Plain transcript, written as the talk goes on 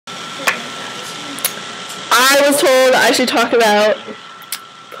I was told I should talk about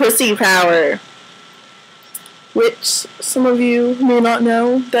pussy power, which some of you may not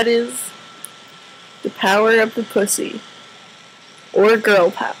know. That is the power of the pussy, or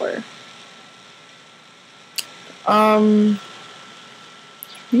girl power.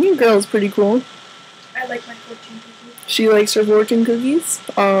 Your girl's pretty cool. I like my fortune cookies. She likes her fortune cookies.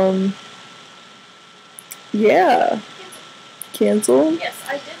 Yeah. Cancel? Yes,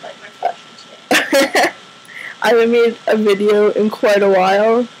 I did like my fortune today. I haven't made a video in quite a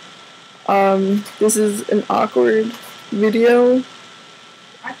while. This is an awkward video.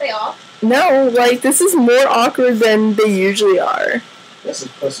 Aren't they all? No, like, this is more awkward than they usually are. This is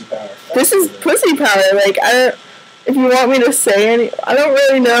pussy power. This is pussy power. Like, if you want me to say I don't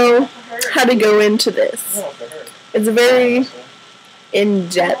really know how to go into this. No, for her. It's very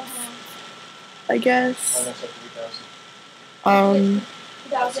in-depth, I guess. 2000.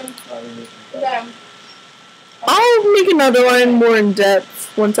 I'll make another one more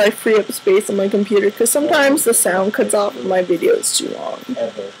in-depth once I free up space on my computer, because sometimes the sound cuts off and my video is too long.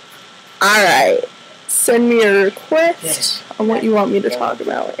 Alright, send me a request on what you want me to talk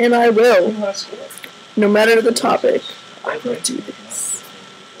about, and I will. No matter the topic, I will do this.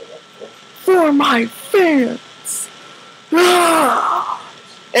 For my fans! And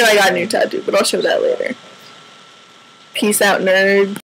I got a new tattoo, but I'll show that later. Peace out, nerd.